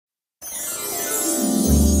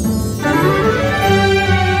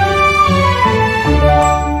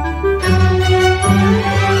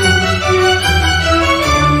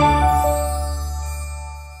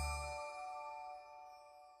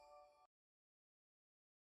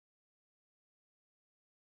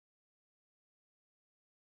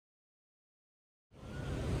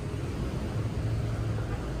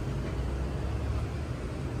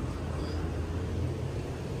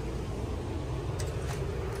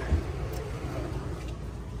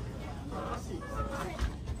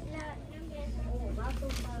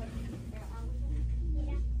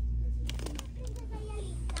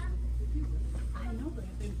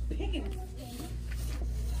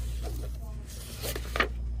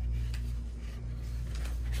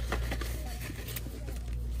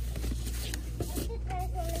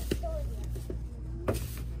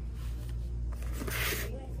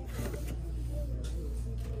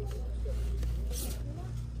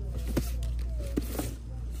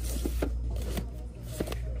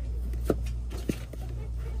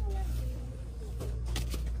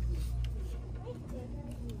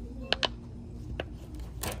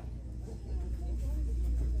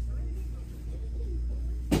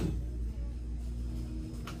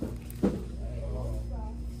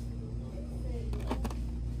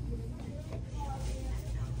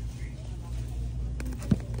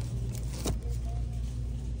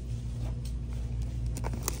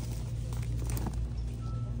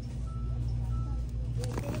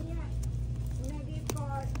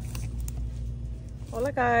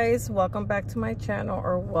Hola guys, welcome back to my channel,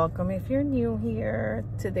 or welcome if you're new here.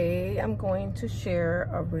 Today I'm going to share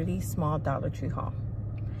a really small Dollar Tree haul.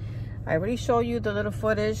 I already showed you the little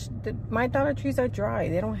footage. My Dollar Trees are dry.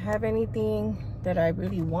 They don't have anything that I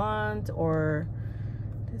really want, or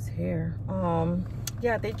this hair.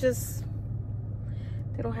 Yeah, they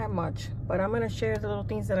don't have much, but I'm gonna share the little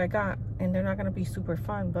things that I got, and they're not gonna be super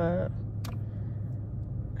fun, but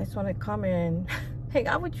I just want to come and hang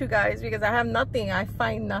out with you guys because I have nothing. I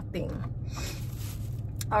find nothing.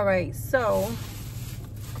 All right, so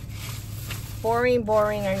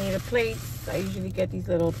boring. I need a plate. I usually get these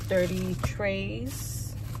little 30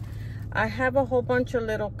 trays. I have a whole bunch of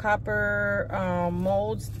little copper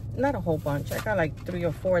molds. Not a whole bunch. I got like 3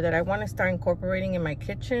 or 4 that I want to start incorporating in my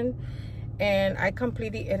kitchen. And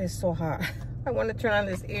it is so hot. I want to turn on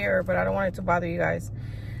this air, but I don't want it to bother you guys.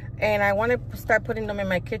 And I want to start putting them in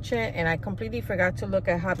my kitchen, and I completely forgot to look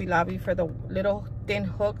at Hobby Lobby for the little thin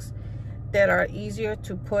hooks that are easier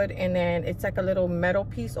to put. And then it's like a little metal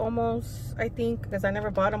piece almost, I think, because I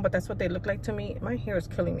never bought them, but that's what they look like to me. My hair is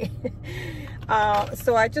killing me.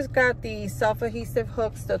 So I just got the self-adhesive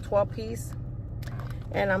hooks, the 12-piece,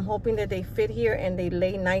 and I'm hoping that they fit here and they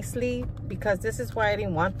lay nicely, because this is why I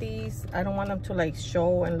didn't want these. I don't want them to like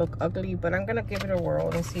show and look ugly, but I'm gonna give it a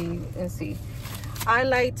whirl and see. I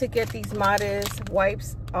like to get these Modest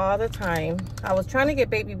wipes all the time. I was trying to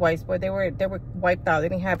get baby wipes, but they were wiped out. They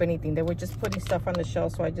didn't have anything. They were just putting stuff on the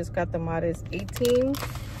shelf, so I just got the Modest 18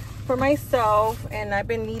 for myself. And I've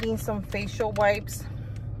been needing some facial wipes.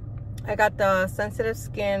 I got the Sensitive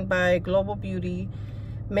Skin by Global Beauty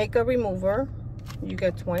Makeup Remover. You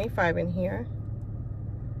get 25 in here.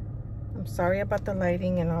 I'm sorry about the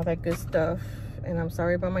lighting and all that good stuff, and I'm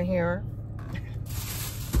sorry about my hair.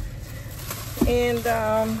 And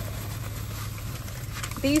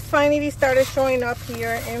these finally started showing up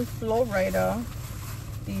here in Florida.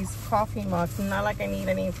 These coffee mugs. Not like I need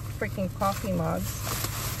any freaking coffee mugs,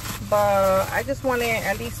 but I just wanted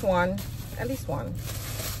at least one,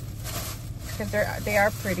 because they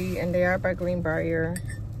are pretty, and they are by Greenbrier,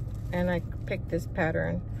 and I picked this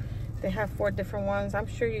pattern. They have 4 different ones. I'm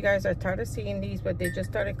sure you guys are tired of seeing these, but they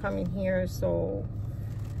just started coming here, so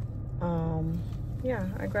yeah,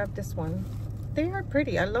 I grabbed this one. They are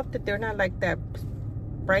pretty. I love that they're not like that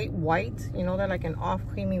bright white, you know, they're like an off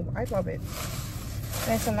creamy. I love it.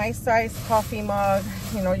 And it's a nice size coffee mug.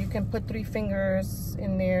 You know, you can put 3 fingers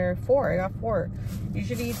in there. 4. I got 4.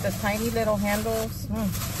 Usually the tiny little handles.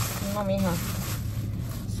 No, mija.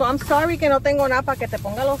 So I'm sorry que no tengo nada para que te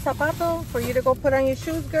ponga los zapatos for you to go put on your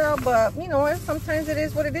shoes, girl. But you know, sometimes it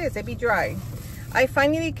is what it is. It be dry. I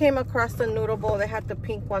finally came across the noodle bowl. They had the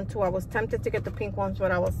pink one too. I was tempted to get the pink ones,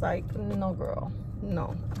 but I was like, no girl,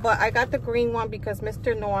 no. But I got the green one because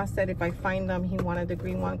Mr. Noah said if I find them, he wanted the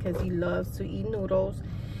green one because he loves to eat noodles.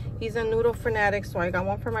 He's a noodle fanatic, so I got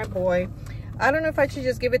one for my boy. I don't know if I should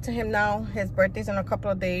just give it to him now. His birthday's in a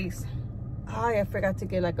couple of days. Oh, I forgot to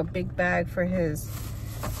get like a big bag for his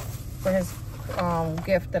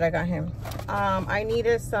gift that I got him. I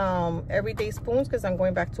needed some everyday spoons because I'm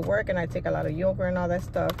going back to work and I take a lot of yogurt and all that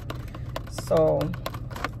stuff. So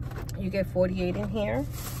you get 48 in here.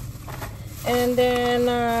 And then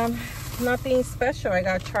nothing special. I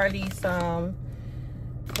got Charlie's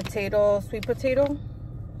sweet potato.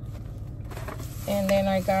 And then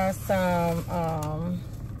I got some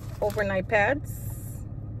overnight pads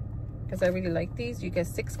because I really like these. You get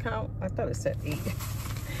 6 count. I thought it said 8.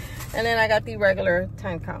 And then I got the regular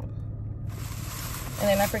 10 count. And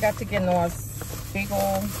then I forgot to get Noah's big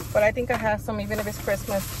old, but I think I have some, even if it's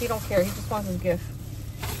Christmas. He don't care. He just wants his gift.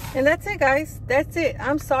 And that's it, guys. That's it.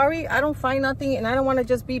 I'm sorry. I don't find nothing, and I don't want to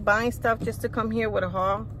just be buying stuff just to come here with a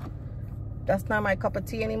haul. That's not my cup of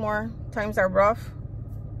tea anymore. Times are rough.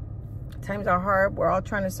 Times are hard. We're all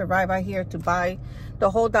trying to survive out here to buy the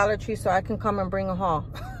whole Dollar Tree so I can come and bring a haul.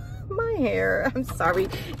 My hair, I'm sorry.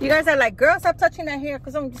 You guys are like, girl, stop touching that hair,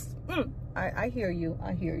 because I'm just I hear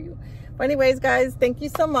you. But anyways, guys, thank you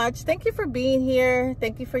so much. Thank you for being here.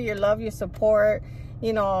 Thank you for your love, your support.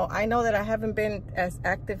 You know, I know that I haven't been as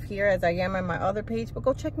active here as I am on my other page, but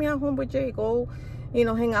go check me out, Home with Jay. Go, you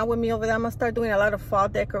know, hang out with me over there. I'm gonna start doing a lot of fall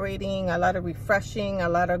decorating, a lot of refreshing,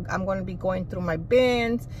 I'm going to be going through my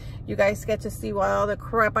bins. You guys get to see what all the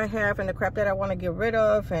crap I have and the crap that I want to get rid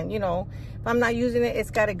of. And you know, if I'm not using it,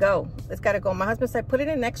 it's got to go. It's got to go. My husband said put it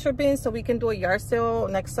in extra bins so we can do a yard sale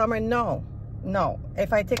next summer. No,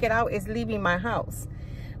 if I take it out, it's leaving my house.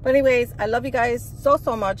 But anyways, I love you guys so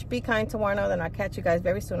much. Be kind to one another, and I'll catch you guys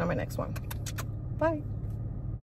very soon on my next one. Bye.